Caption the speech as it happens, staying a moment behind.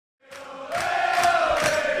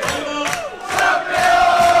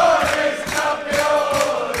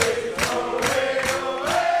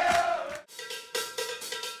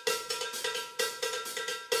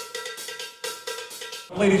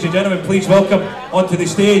and gentlemen, please welcome onto the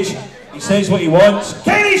stage. He says what he wants,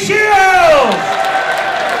 Killie Shiels!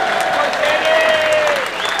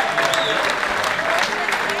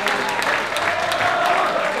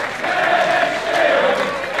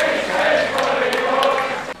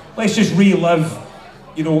 Let's just relive,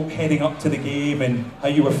 you know, heading up to the game and how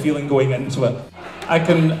you were feeling going into it. I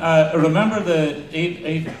can remember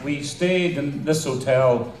we stayed in this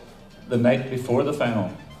hotel the night before the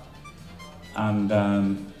final,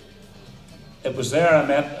 and it was there I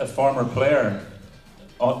met a former player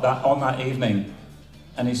on that evening,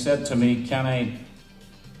 and he said to me, "Kenny,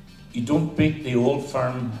 you don't beat the Old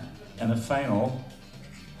Firm in a final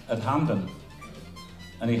at Hampden,"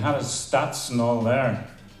 and he had his stats and all there.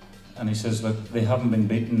 And he says, "Look, they haven't been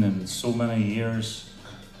beaten in so many years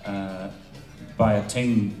by a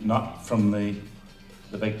team not from the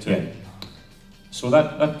Big Two." Yeah. So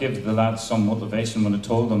that gave the lads some motivation when I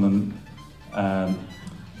told them.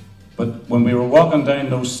 But when we were walking down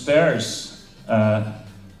those stairs,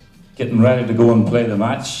 getting ready to go and play the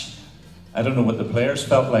match, I don't know what the players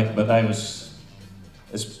felt like, but I was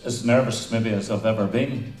as nervous maybe as I've ever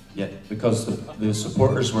been. Yeah. Because the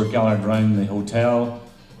supporters were gathered around the hotel.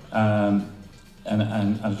 And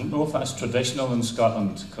I don't know if that's traditional in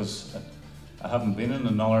Scotland, because I haven't been in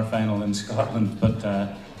another final in Scotland, but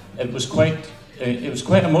it was quite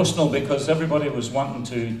emotional because everybody was wanting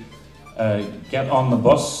to get on the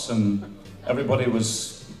bus, and everybody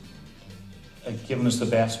was giving us the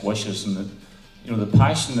best wishes, and the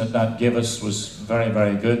passion that gave us was very,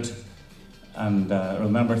 very good. And I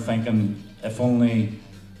remember thinking, if only,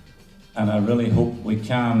 and I really hope we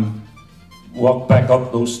can, walk back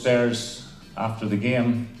up those stairs after the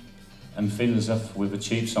game and feel as if we've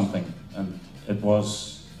achieved something, and it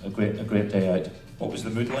was a great day out. What was the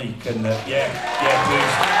mood like? And yeah,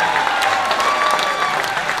 please.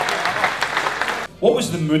 What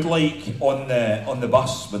was the mood like on the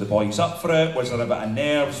bus? Were the boys up for it? Was there a bit of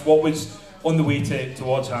nerves? What was on the way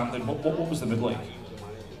towards Hampden? What was the mood like?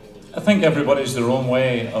 I think everybody's their own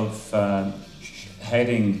way of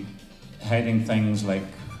hiding things. Like,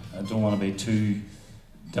 I don't want to be too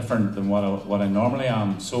different than what I normally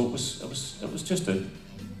am. So it was just a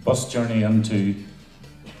bus journey into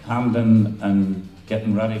Hampden and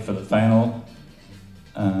getting ready for the final.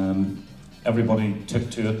 Everybody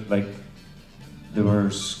took to it like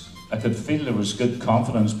I could feel there was good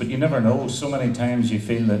confidence, but you never know. So many times you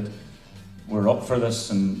feel that we're up for this,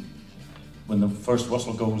 and when the first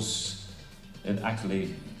whistle goes,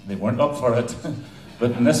 they weren't up for it.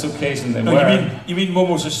 But in this occasion they were. You mean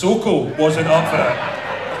Momo Sissoko wasn't up for it?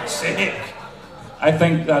 Sick. I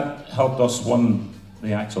think that helped us win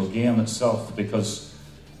the actual game itself, because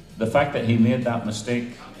the fact that he made that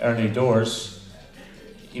mistake early doors,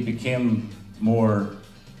 he became more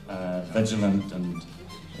vigilant, and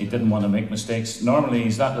he didn't want to make mistakes. Normally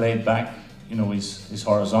he's that laid back, he's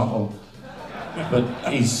horizontal, but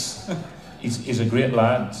he's a great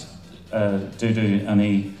lad, Dudu, and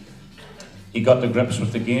he got the grips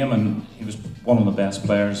with the game, and he was one of the best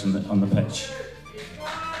players on the pitch.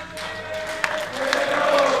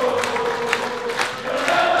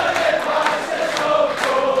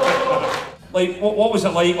 Like, what was it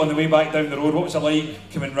like on the way back down the road? What was it like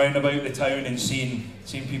coming round about the town and seeing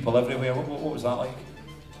people everywhere? What was that like?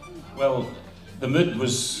 Well, the mood of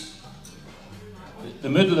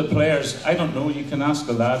the players, I don't know, you can ask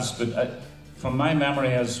the lads, but from my memory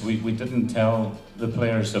is we didn't tell the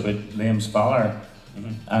players about Liam's father,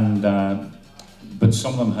 and but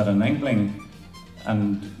some of them had an inkling,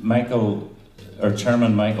 and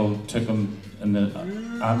Chairman Michael took him in the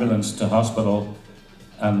ambulance to hospital,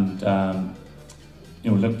 and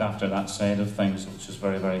looked after that side of things, which was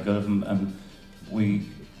very, very good of him. And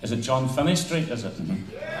is it John Finney Street, is it?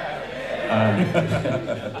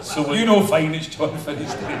 So fine, it's John Finney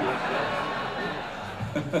Street.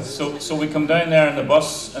 So we come down there in the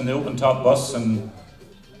bus, in the open top bus, and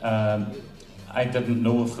I didn't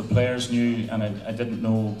know if the players knew, and I didn't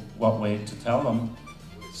know what way to tell them.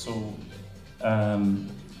 So I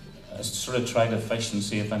sort of tried to fish and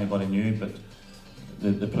see if anybody knew, but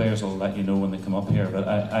the players will let you know when they come up here. But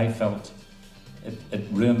I felt it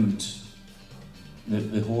ruined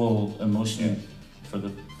the whole emotion for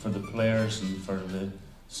the players and for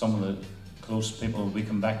some of the close people. We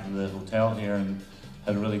come back to the hotel here and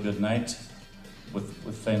had a really good night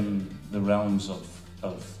within the realms of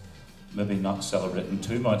maybe not celebrating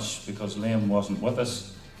too much, because Liam wasn't with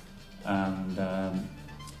us, and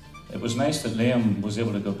it was nice that Liam was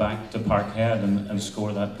able to go back to Parkhead and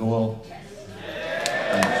score that goal.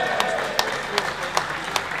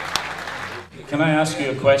 Can I ask you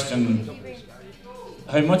a question?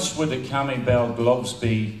 how much would the Cammy Bell gloves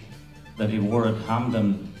be that he wore at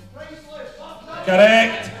Hampden?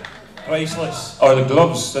 Correct. Priceless. Or the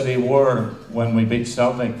gloves that he wore when we beat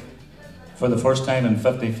Celtic for the first time in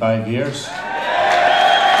 55 years?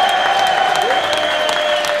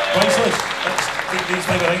 Priceless. These things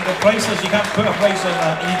are priceless. You can't put a price on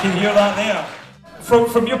that, and you can hear that there.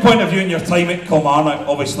 From your point of view and your time at Kilmarnock,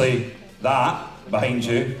 obviously that behind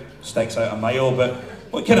you sticks out a mile, but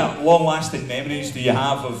what kind of long-lasting memories do you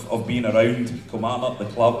have of being around Kilmarnock, the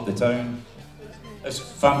club, the town? It's a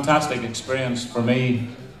fantastic experience for me.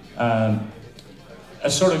 I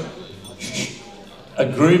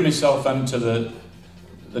grew myself into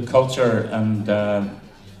the culture, and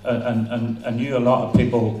I knew a lot of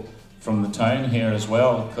people from the town here as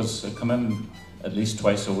well, because I come in at least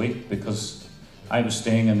twice a week, because I was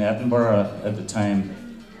staying in Edinburgh at the time.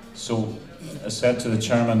 So I said to the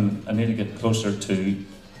chairman, I need to get closer to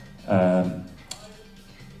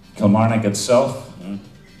Kilmarnock itself,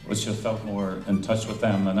 which I felt more in touch with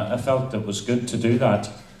them, and I felt it was good to do that.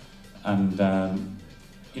 And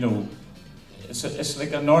you know, it's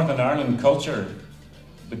like a Northern Ireland culture,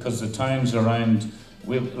 because the towns around,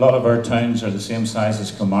 a lot of our towns are the same size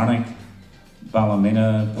as Kilmarnock.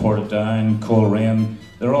 Ballymena, Portadown, Coleraine,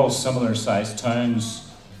 they're all similar sized towns,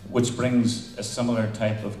 which brings a similar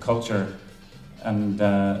type of culture. And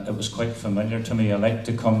it was quite familiar to me. I like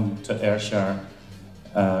to come to Ayrshire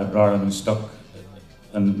rather than stuck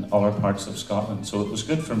in other parts of Scotland. So it was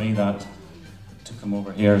good for me that to come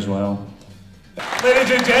over here as well.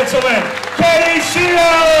 Ladies and gentlemen, Killie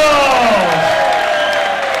Shiels!